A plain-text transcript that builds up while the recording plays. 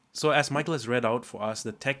So as Michael has read out for us,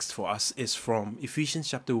 the text for us is from Ephesians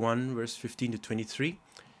chapter 1, verse 15 to 23.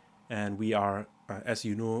 And we are, as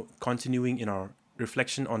you know, continuing in our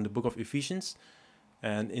reflection on the book of Ephesians.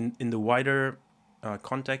 And in the wider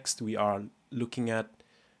context, we are looking at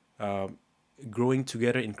growing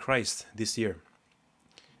together in Christ this year.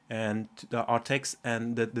 And our text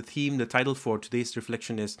and the theme, the title for today's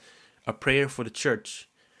reflection is A Prayer for the Church.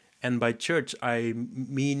 And by church, I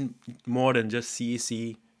mean more than just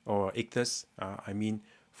CAC or ICTAS. I mean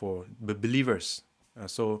for the believers.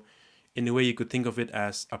 So in a way, you could think of it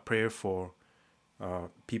as a prayer for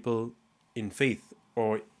people in faith.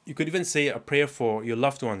 Or you could even say a prayer for your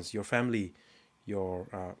loved ones, your family,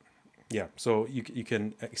 your... so you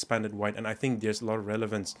can expand it wide. And I think there's a lot of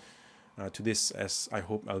relevance to this, as I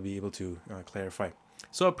hope I'll be able to clarify.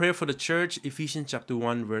 So a prayer for the church, Ephesians chapter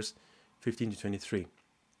 1, verse 15 to 23.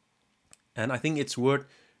 And I think it's worth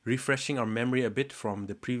refreshing our memory a bit from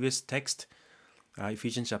the previous text,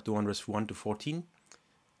 Ephesians chapter 1, verse 1 to 14.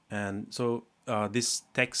 And so this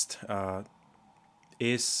text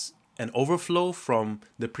is an overflow from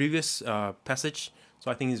the previous passage.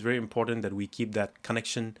 So I think it's very important that we keep that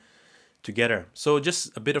connection together. So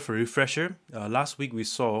just a bit of a refresher. Last week we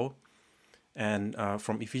saw, and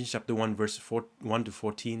from Ephesians chapter 1, verse 1 to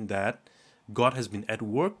 14, that God has been at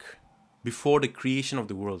work before the creation of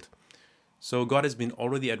the world. So God has been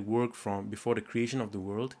already at work from before the creation of the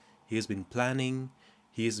world. He has been planning,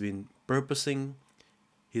 He has been purposing,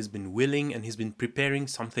 He's been willing, and He's been preparing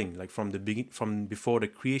something like from before the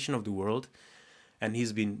creation of the world. And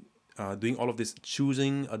He's been doing all of this,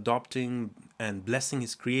 choosing, adopting, and blessing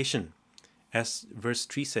His creation. As verse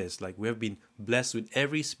 3 says, like we have been blessed with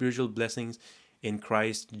every spiritual blessings in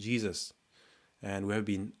Christ Jesus. And we have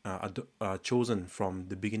been chosen from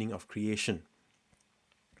the beginning of creation.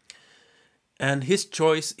 And His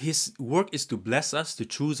choice, His work is to bless us, to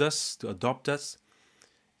choose us, to adopt us.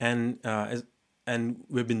 And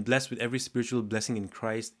we've been blessed with every spiritual blessing in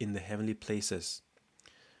Christ in the heavenly places.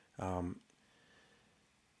 And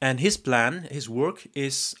His plan, His work,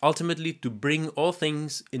 is ultimately to bring all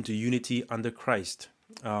things into unity under Christ.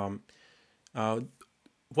 What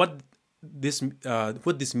this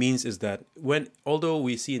means is that although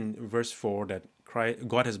we see in verse 4 that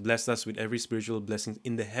God has blessed us with every spiritual blessing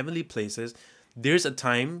in the heavenly places, there's a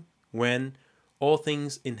time when all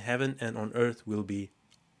things in heaven and on earth will be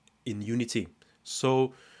in unity.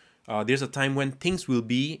 So there's a time when things will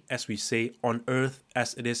be, as we say, on earth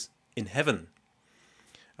as it is in heaven.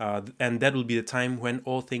 And that will be the time when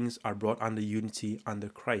all things are brought under unity under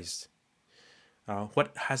Christ.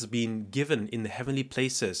 What has been given in the heavenly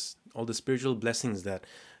places, all the spiritual blessings that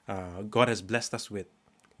God has blessed us with,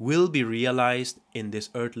 will be realized in these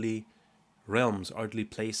earthly realms, earthly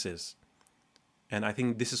places. And I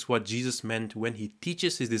think this is what Jesus meant when He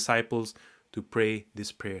teaches His disciples to pray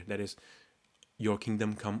this prayer. That is, your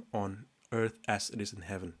kingdom come on earth as it is in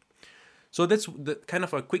heaven. So that's the kind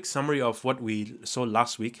of a quick summary of what we saw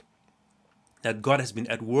last week. That God has been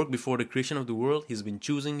at work before the creation of the world. He's been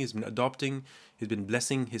choosing, He's been adopting, He's been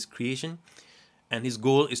blessing His creation. And His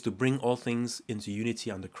goal is to bring all things into unity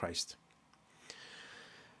under Christ.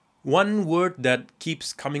 One word that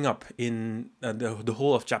keeps coming up in the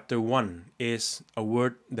whole of chapter 1 is a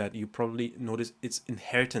word that you probably notice. It's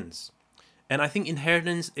inheritance. And I think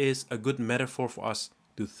inheritance is a good metaphor for us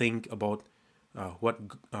to think about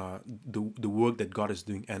the work that God is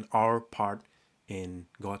doing and our part in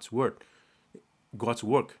God's work.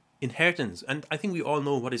 Inheritance. And I think we all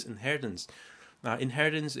know what is inheritance.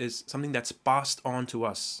 Inheritance is something that's passed on to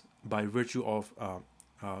us by virtue of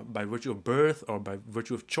birth or by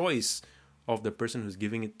virtue of choice of the person who's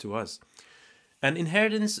giving it to us. And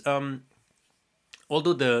inheritance,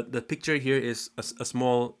 although the picture here is a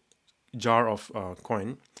small jar of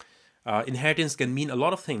coin, inheritance can mean a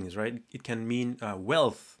lot of things, right? It can mean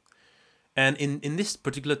wealth. And in this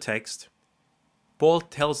particular text, Paul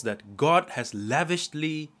tells that God has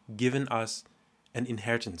lavishly given us an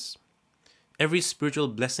inheritance. Every spiritual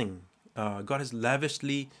blessing, God has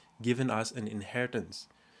lavishly given us an inheritance.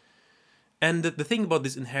 And the thing about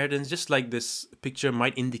this inheritance, just like this picture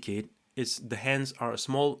might indicate, is the hands are a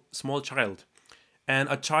small child. And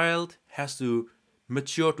a child has to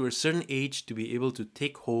mature to a certain age to be able to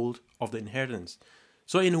take hold of the inheritance.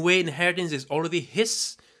 So in a way, inheritance is already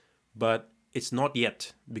his, but it's not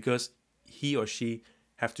yet, because he or she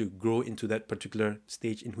have to grow into that particular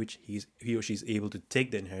stage in which he or she is able to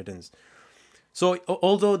take the inheritance. So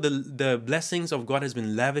although the blessings of God has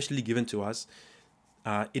been lavishly given to us,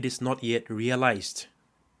 it is not yet realized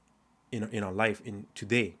in our life in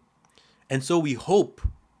today. And so we hope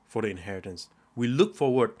for the inheritance. We look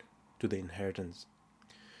forward to the inheritance.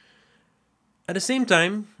 At the same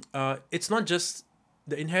time, it's not just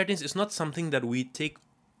the inheritance is not something that we take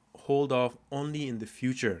hold of only in the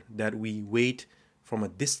future, that we wait from a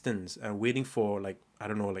distance and waiting for, like, I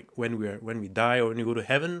don't know, like when we die or when we go to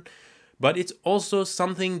heaven. But it's also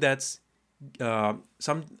something that's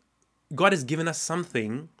some God has given us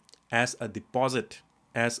something as a deposit,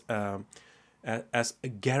 as as a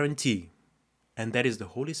guarantee, and that is the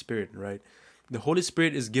Holy Spirit, right? The Holy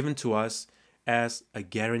Spirit is given to us as a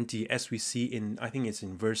guarantee, as we see in, I think it's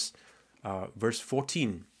in verse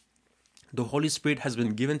 14. The Holy Spirit has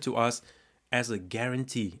been given to us as a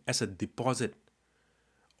guarantee, as a deposit,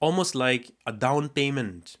 almost like a down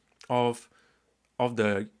payment of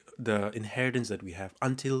the inheritance that we have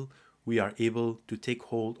until we are able to take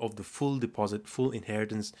hold of the full deposit, full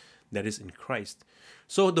inheritance that is in Christ.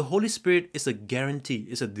 So the Holy Spirit is a guarantee,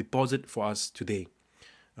 is a deposit for us today.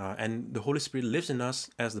 And the Holy Spirit lives in us,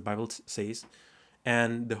 as the Bible says.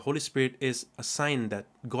 And the Holy Spirit is a sign that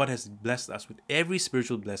God has blessed us with every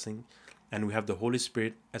spiritual blessing. And we have the Holy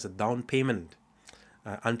Spirit as a down payment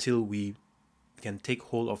until we can take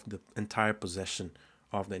hold of the entire possession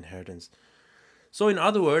of the inheritance. So in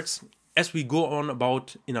other words, as we go on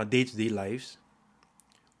about in our day-to-day lives,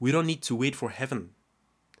 we don't need to wait for heaven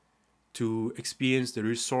to experience the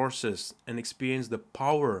resources and experience the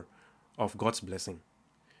power of God's blessing.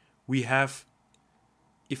 We have,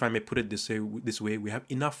 if I may put it this way, we have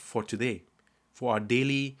enough for today, for our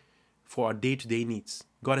day-to-day needs.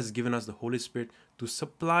 God has given us the Holy Spirit to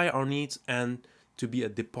supply our needs and to be a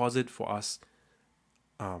deposit for us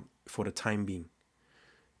for the time being.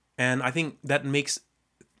 And I think that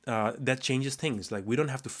that changes things. Like, we don't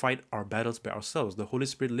have to fight our battles by ourselves. The Holy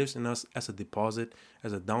Spirit lives in us as a deposit,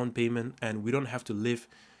 as a down payment, and we don't have to live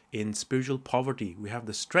in spiritual poverty. We have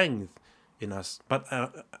the strength in us. But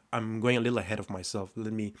I'm going a little ahead of myself.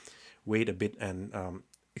 Let me wait a bit and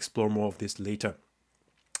explore more of this later.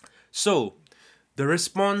 So, the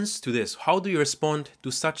response to this, how do you respond to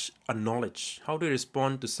such a knowledge? How do you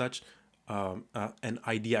respond to such an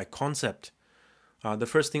idea, a concept? The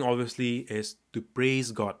first thing, obviously, is to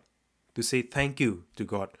praise God, to say thank you to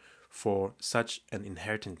God for such an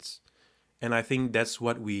inheritance. And I think that's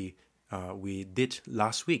what we did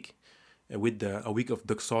last week with a week of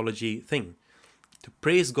doxology thing, to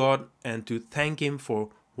praise God and to thank Him for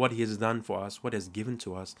what He has done for us, what He has given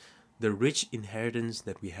to us, the rich inheritance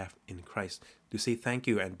that we have in Christ, to say thank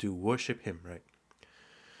you and to worship Him, right?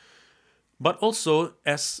 But also,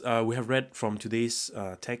 as we have read from today's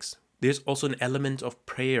text, there's also an element of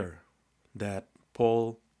prayer that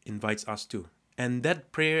Paul invites us to. And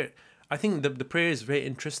that prayer, I think the prayer is very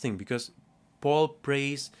interesting because Paul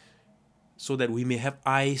prays so that we may have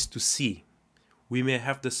eyes to see. We may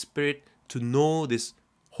have the Spirit to know this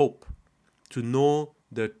hope, to know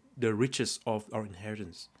the riches of our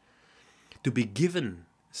inheritance, to be given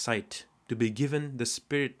sight, to be given the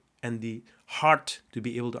Spirit and the heart to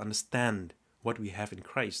be able to understand what we have in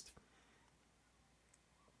Christ.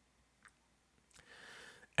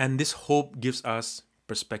 And this hope gives us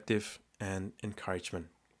perspective and encouragement.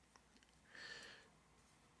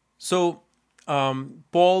 So,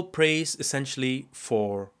 Paul prays essentially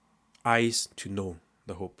for eyes to know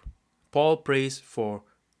the hope. Paul prays for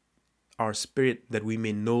our spirit that we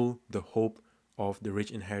may know the hope of the rich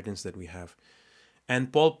inheritance that we have.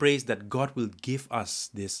 And Paul prays that God will give us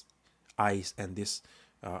this eyes and this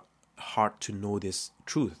heart to know this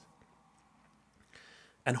truth.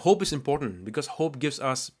 And hope is important because hope gives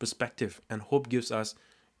us perspective and hope gives us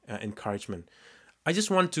encouragement. I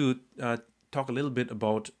just want to talk a little bit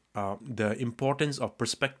about the importance of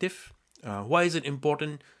perspective. Why is it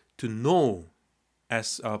important to know,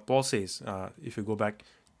 as Paul says, if you go back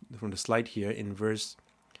from the slide here in verse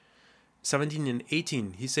 17 and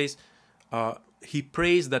 18, he says, he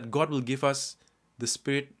prays that God will give us the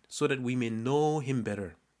Spirit so that we may know Him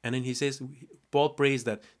better. And then he says, Paul prays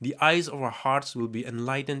that the eyes of our hearts will be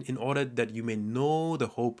enlightened in order that you may know the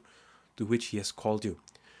hope to which He has called you.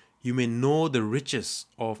 You may know the riches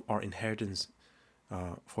of our inheritance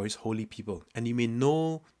for His holy people. And you may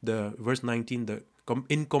know verse 19, the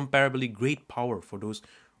incomparably great power for those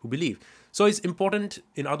who believe. So it's important,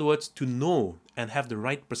 in other words, to know and have the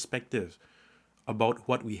right perspective about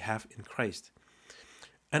what we have in Christ.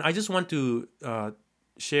 And I just want to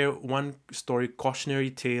share one story,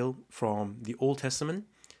 cautionary tale from the Old Testament,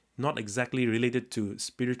 not exactly related to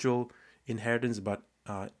spiritual inheritance, but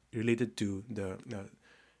related to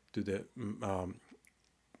the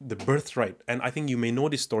birthright. And I think you may know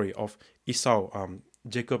this story of Esau,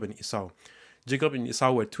 Jacob and Esau. Jacob and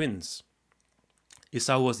Esau were twins.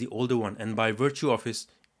 Esau was the older one, and by virtue of his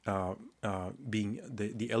being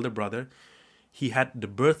the elder brother, he had the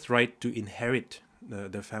birthright to inherit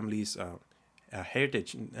the family's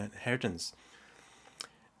inheritance.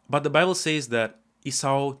 But the Bible says that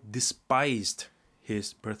Esau despised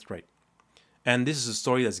his birthright. And this is a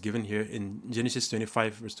story that's given here in Genesis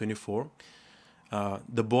 25, verse 24.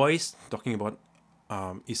 The boys, talking about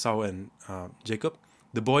Esau and Jacob,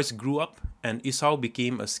 the boys grew up, and Esau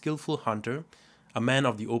became a skillful hunter, a man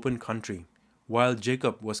of the open country, while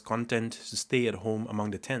Jacob was content to stay at home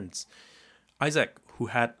among the tents. Isaac, who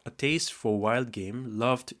had a taste for wild game,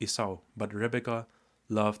 loved Esau, but Rebekah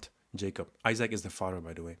loved Jacob. Isaac is the father,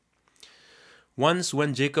 by the way. Once,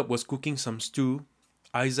 when Jacob was cooking some stew,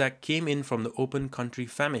 Isaac came in from the open country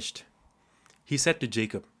famished. He said to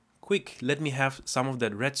Jacob, "Quick, let me have some of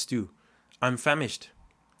that red stew. I'm famished."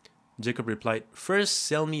 Jacob replied, "First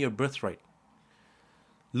sell me your birthright."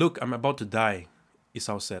 "Look, I'm about to die,"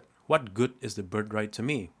 Esau said. "What good is the birthright to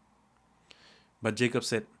me?" But Jacob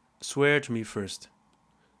said, "Swear to me first."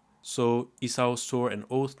 So Esau swore an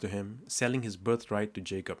oath to him, selling his birthright to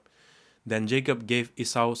Jacob. Then Jacob gave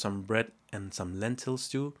Esau some bread and some lentil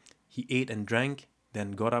stew. He ate and drank,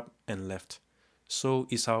 then got up and left. So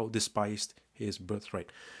Esau despised his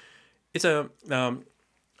birthright. It's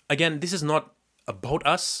again, this is not about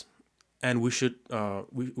us, and we should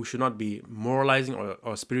not be moralizing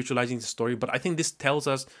or spiritualizing the story. But I think this tells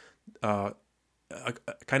us a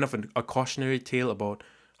kind of a cautionary tale about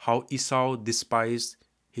how Esau despised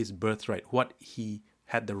his birthright, what he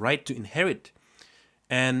had the right to inherit.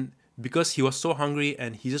 And because he was so hungry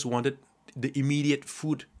and he just wanted the immediate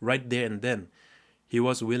food right there and then, he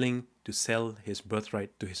was willing to sell his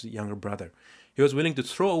birthright to his younger brother. He was willing to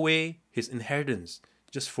throw away his inheritance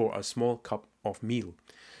just for a small cup of meal.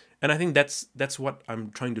 And I think that's what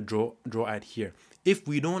I'm trying to draw at here. If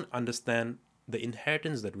we don't understand the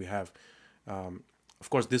inheritance that we have, of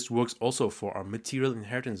course, this works also for our material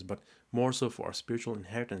inheritance, but more so for our spiritual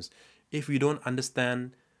inheritance. If we don't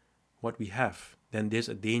understand what we have, then there's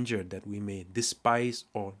a danger that we may despise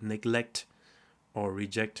or neglect or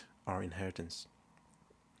reject our inheritance.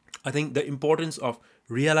 I think the importance of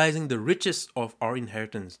realizing the riches of our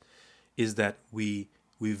inheritance is that we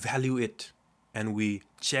value it and we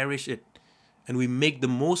cherish it and we make the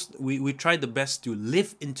most, we try the best to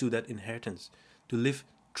live into that inheritance, to live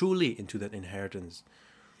truly into that inheritance.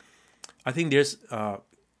 I think there's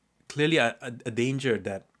clearly a danger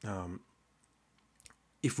that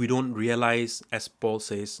if we don't realize, as Paul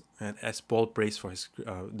says, and as Paul prays for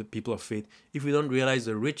the people of faith, if we don't realize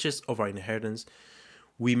the riches of our inheritance,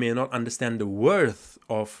 we may not understand the worth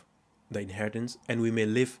of the inheritance, and we may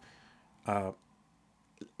live our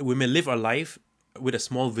life with a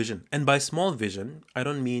small vision. And by small vision, I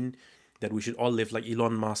don't mean that we should all live like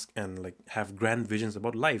Elon Musk and like have grand visions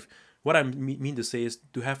about life. What I mean to say is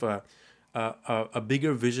to have a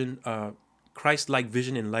bigger vision, Christ-like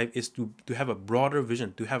vision in life is to have a broader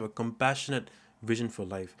vision, to have a compassionate vision for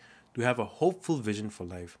life, to have a hopeful vision for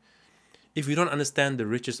life. If we don't understand the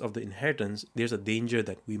riches of the inheritance, there's a danger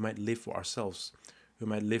that we might live for ourselves. We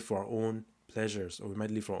might live for our own pleasures, or we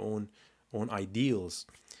might live for our own ideals.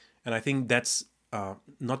 And I think that's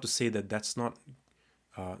not to say that that's not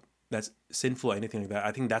that's sinful or anything like that.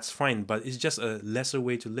 I think that's fine, but it's just a lesser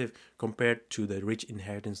way to live compared to the rich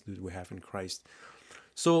inheritance that we have in Christ.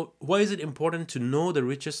 So why is it important to know the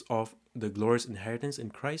riches of the glorious inheritance in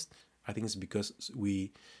Christ? I think it's because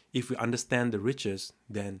if we understand the riches,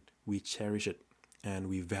 then we cherish it and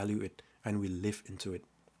we value it and we live into it.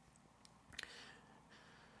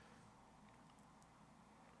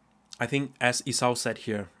 I think as Esau said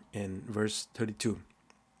here in verse 32,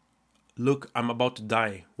 "Look, I'm about to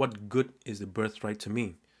die. What good is the birthright to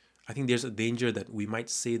me?" I think there's a danger that we might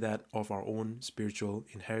say that of our own spiritual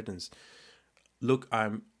inheritance. Look,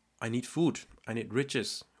 I need food. I need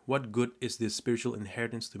riches. What good is this spiritual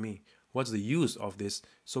inheritance to me? What's the use of this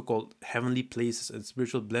so-called heavenly places and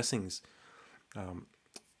spiritual blessings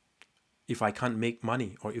if I can't make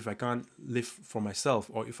money, or if I can't live for myself,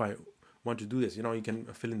 or if I want to do this? You can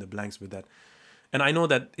fill in the blanks with that. And I know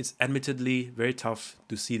that it's admittedly very tough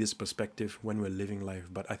to see this perspective when we're living life,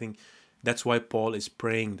 but I think that's why Paul is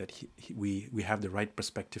praying that we have the right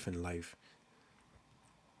perspective in life.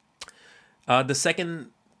 The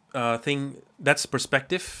second thing, that's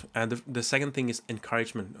perspective, and the second thing is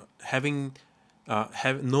encouragement.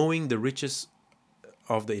 Knowing the riches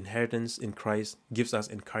of the inheritance in Christ gives us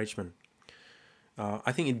encouragement.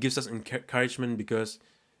 I think it gives us encouragement because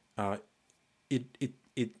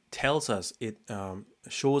it tells us, it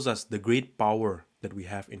shows us the great power that we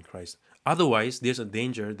have in Christ. Otherwise, there's a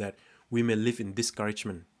danger that we may live in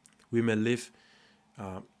discouragement. We may live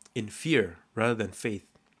in fear rather than faith.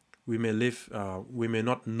 We may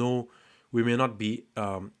not know We may not be,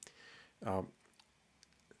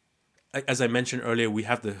 as I mentioned earlier, we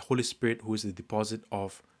have the Holy Spirit who is the deposit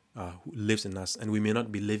of, who lives in us, and we may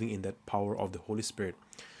not be living in that power of the Holy Spirit.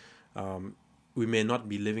 We may not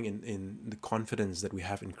be living in the confidence that we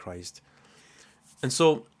have in Christ. And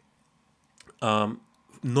so,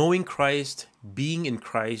 knowing Christ, being in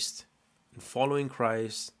Christ, following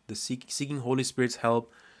Christ, seeking Holy Spirit's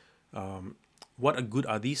help, what good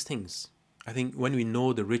are these things? I think when we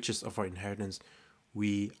know the riches of our inheritance,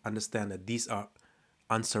 we understand that these are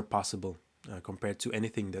unsurpassable compared to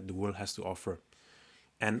anything that the world has to offer.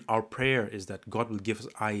 And our prayer is that God will give us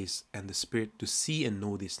eyes and the Spirit to see and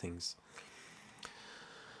know these things.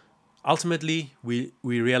 Ultimately, we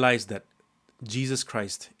realize that Jesus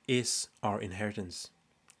Christ is our inheritance.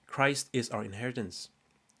 Christ is our inheritance.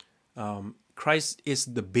 Christ is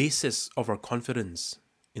the basis of our confidence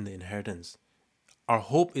in the inheritance. Our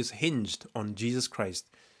hope is hinged on Jesus Christ,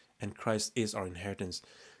 and Christ is our inheritance.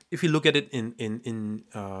 If you look at it in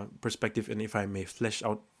perspective, and if I may flesh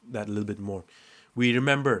out that a little bit more, we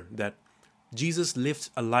remember that Jesus lived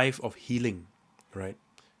a life of healing, right?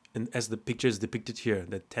 And as the picture is depicted here,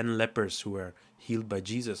 the 10 lepers who were healed by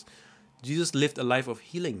Jesus, Jesus lived a life of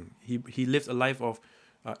healing. He lived a life of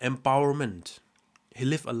empowerment. He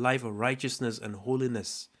lived a life of righteousness and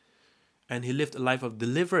holiness. And he lived a life of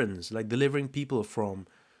deliverance, like delivering people from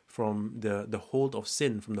the hold of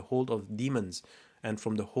sin, from the hold of demons, and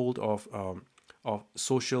from the hold of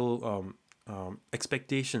social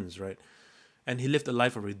expectations, right? And he lived a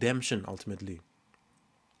life of redemption ultimately.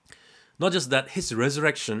 Not just that, his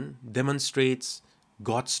resurrection demonstrates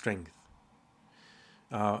God's strength.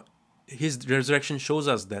 His resurrection shows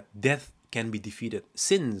us that death can be defeated,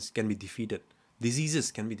 sins can be defeated,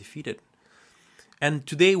 diseases can be defeated. And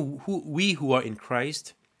today, we who are in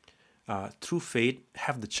Christ, through faith,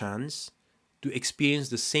 have the chance to experience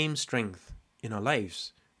the same strength in our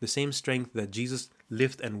lives, the same strength that Jesus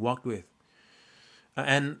lived and walked with.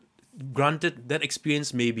 And granted, that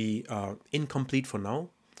experience may be incomplete for now,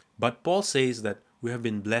 but Paul says that we have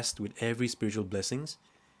been blessed with every spiritual blessings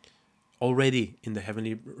already in the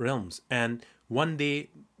heavenly realms. And one day,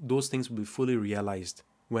 those things will be fully realized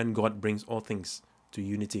when God brings all things to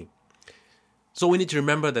unity. So we need to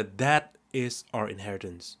remember that that is our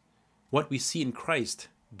inheritance. What we see in Christ,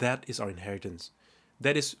 that is our inheritance.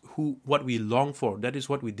 That is what we long for. That is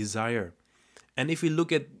what we desire. And if we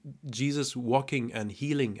look at Jesus walking and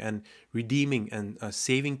healing and redeeming and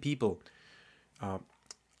saving people,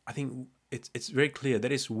 I think it's very clear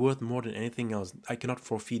that is worth more than anything else. I cannot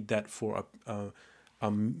forfeit that for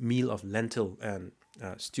a meal of lentil and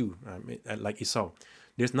stew, like Esau.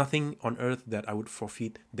 There's nothing on earth that I would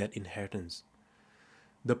forfeit that inheritance.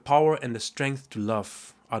 The power and the strength to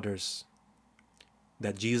love others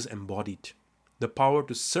that Jesus embodied, the power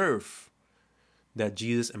to serve that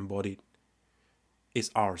Jesus embodied,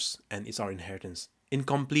 is ours and is our inheritance.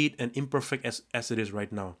 Incomplete and imperfect as it is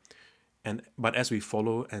right now. But as we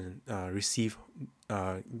follow and receive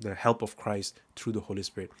the help of Christ through the Holy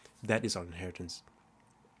Spirit, that is our inheritance.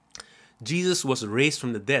 Jesus was raised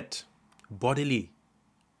from the dead, bodily,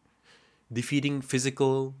 defeating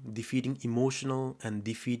physical, defeating emotional, and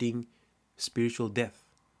defeating spiritual death.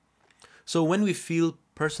 So when we feel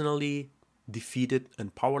personally defeated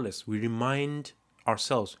and powerless, we remind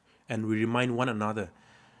ourselves and we remind one another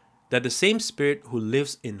that the same Spirit who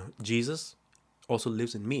lives in Jesus also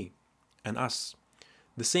lives in me and us.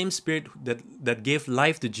 The same Spirit that gave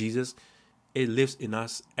life to Jesus, it lives in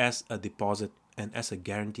us as a deposit and as a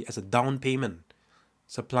guarantee, as a down payment,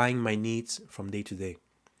 supplying my needs from day to day.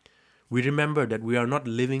 We remember that we are not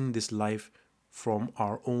living this life from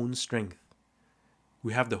our own strength.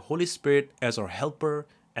 We have the Holy Spirit as our helper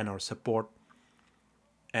and our support,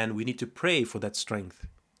 and we need to pray for that strength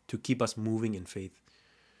to keep us moving in faith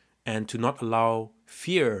and to not allow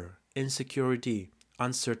fear, insecurity,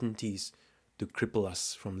 uncertainties to cripple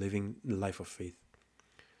us from living the life of faith.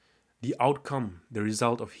 The outcome, the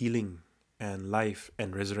result of healing and life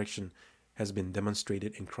and resurrection has been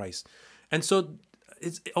demonstrated in Christ. And so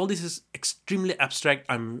all this is extremely abstract.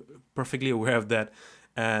 I'm perfectly aware of that,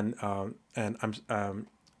 and I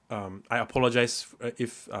apologize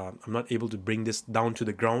if I'm not able to bring this down to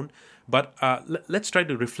the ground. But let's try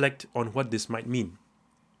to reflect on what this might mean.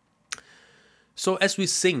 So as we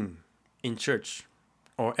sing in church,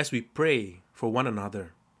 or as we pray for one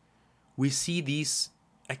another, we see these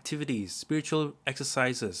activities, spiritual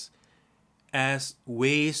exercises, as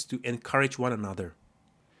ways to encourage one another,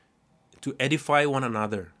 to edify one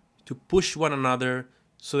another, to push one another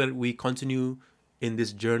so that we continue in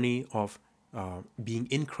this journey of being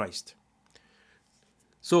in Christ.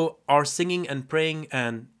 So our singing and praying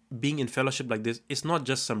and being in fellowship like this is not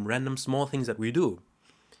just some random small things that we do.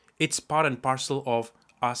 It's part and parcel of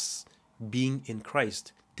us being in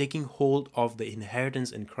Christ, taking hold of the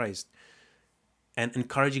inheritance in Christ, and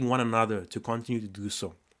encouraging one another to continue to do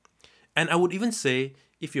so. And I would even say,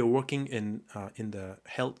 if you're working in the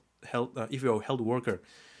health, if you're a health worker,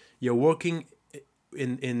 you're working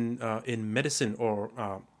in medicine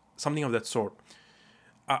or something of that sort.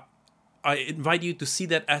 I invite you to see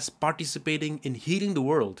that as participating in healing the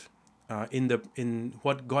world, in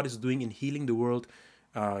what God is doing in healing the world,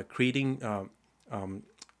 creating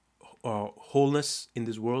wholeness in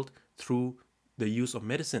this world through the use of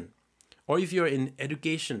medicine. Or if you're in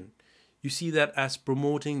education, you see that as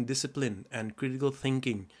promoting discipline and critical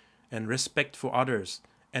thinking and respect for others.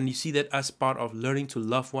 And you see that as part of learning to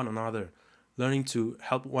love one another, learning to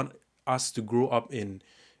help us to grow up in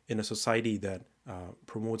a society that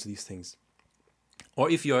promotes these things. Or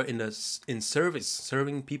if you're in service,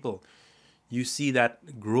 serving people, you see that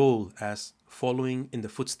role as following in the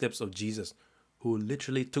footsteps of Jesus, who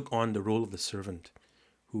literally took on the role of the servant,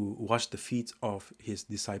 who washed the feet of his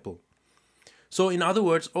disciple. So in other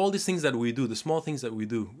words, all these things that we do, the small things that we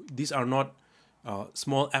do, these are not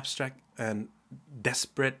small, abstract, and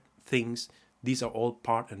desperate things. These are all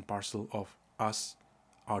part and parcel of us,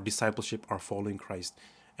 our discipleship, our following Christ.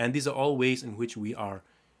 And these are all ways in which we are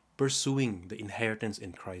pursuing the inheritance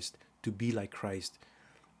in Christ, to be like Christ,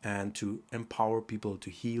 and to empower people, to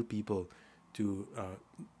heal people, to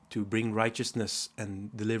bring righteousness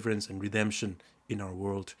and deliverance and redemption in our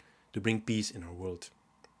world, to bring peace in our world.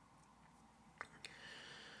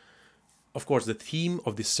 Of course, the theme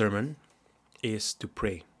of this sermon is to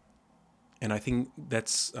pray, and I think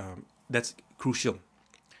that's crucial.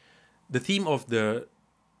 The theme of the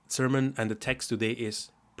sermon and the text today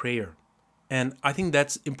is prayer, and I think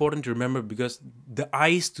that's important to remember, because the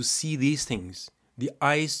eyes to see these things, the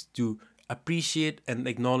eyes to appreciate and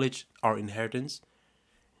acknowledge our inheritance,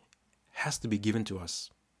 has to be given to us.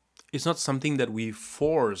 It's not something that we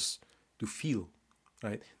force to feel,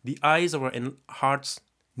 right? The eyes of our hearts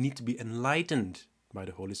need to be enlightened by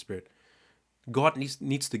the Holy Spirit. God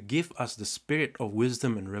needs to give us the spirit of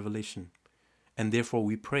wisdom and revelation, and therefore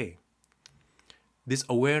we pray. This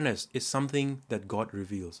awareness is something that God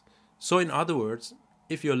reveals. So in other words,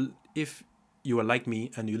 if you are like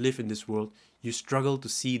me and you live in this world, you struggle to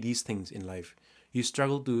see these things in life. You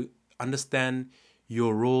struggle to understand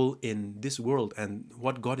your role in this world and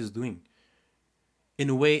what God is doing. In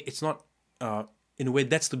a way, it's not. In a way,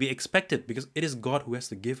 that's to be expected, because it is God who has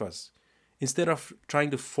to give us. Instead of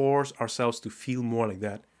trying to force ourselves to feel more like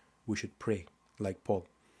that, we should pray like Paul.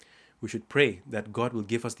 We should pray that God will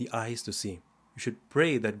give us the eyes to see. We should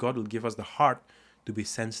pray that God will give us the heart to be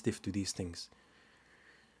sensitive to these things.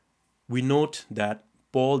 We note that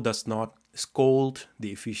Paul does not scold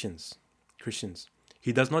the Ephesians Christians.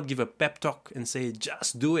 He does not give a pep talk and say,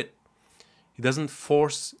 just do it. He doesn't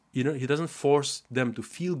force them to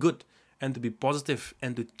feel good and to be positive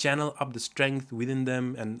and to channel up the strength within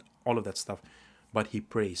them and all of that stuff. But he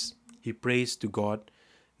prays. He prays to God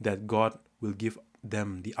that God will give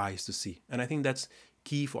them the eyes to see. And I think that's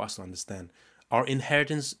key for us to understand. Our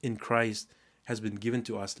inheritance in Christ has been given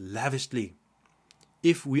to us lavishly.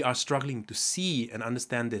 If we are struggling to see and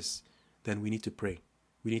understand this, then we need to pray.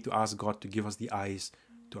 We need to ask God to give us the eyes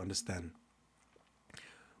to understand.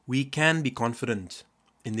 We can be confident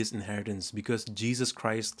in this inheritance because Jesus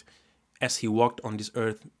Christ, as he walked on this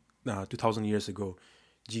earth 2,000 years ago,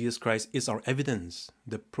 Jesus Christ is our evidence,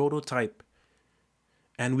 the prototype.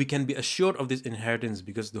 And we can be assured of this inheritance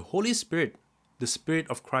because the Holy Spirit, the Spirit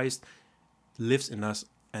of Christ, lives in us,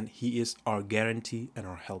 and he is our guarantee and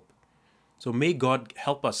our help. So may God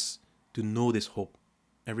help us to know this hope,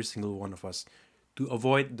 every single one of us, to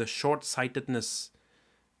avoid the short-sightedness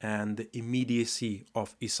and the immediacy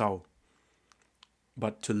of Esau,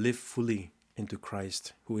 but to live fully into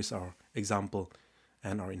Christ, who is our example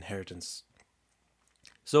and our inheritance.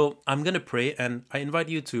 So I'm going to pray, and I invite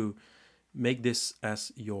you to make this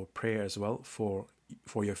as your prayer as well for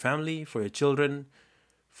your family, for your children,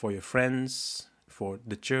 for your friends, for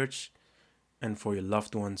the church, and for your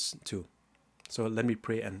loved ones too. So let me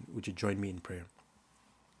pray, and would you join me in prayer?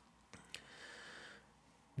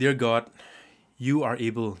 Dear God, you are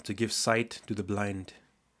able to give sight to the blind.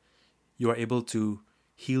 You are able to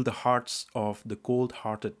heal the hearts of the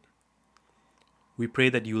cold-hearted. We pray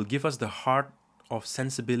that you will give us the heart of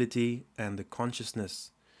sensibility and the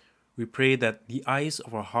consciousness. We pray that the eyes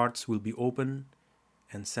of our hearts will be open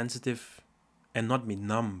and sensitive and not be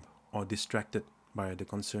numb or distracted by the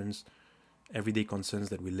concerns, everyday concerns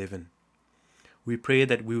that we live in. We pray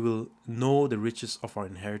that we will know the riches of our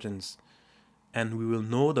inheritance and we will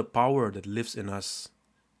know the power that lives in us,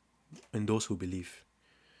 in those who believe.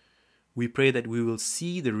 We pray that we will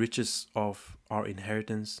see the riches of our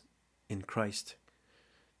inheritance in Christ,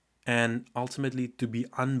 and ultimately to be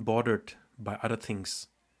unbothered by other things,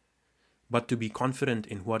 but to be confident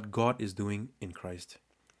in what God is doing in Christ.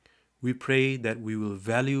 We pray that we will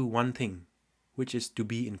value one thing, which is to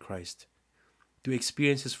be in Christ, to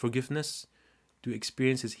experience His forgiveness, to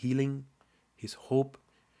experience His healing, His hope,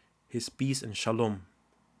 His peace and shalom.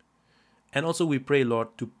 And also we pray,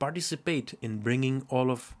 Lord, to participate in bringing all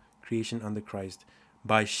of creation under Christ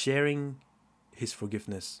by sharing His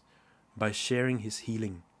forgiveness, by sharing His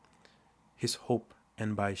healing, His hope,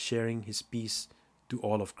 and by sharing His peace to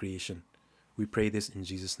all of creation. We pray this in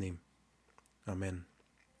Jesus' name. Amen.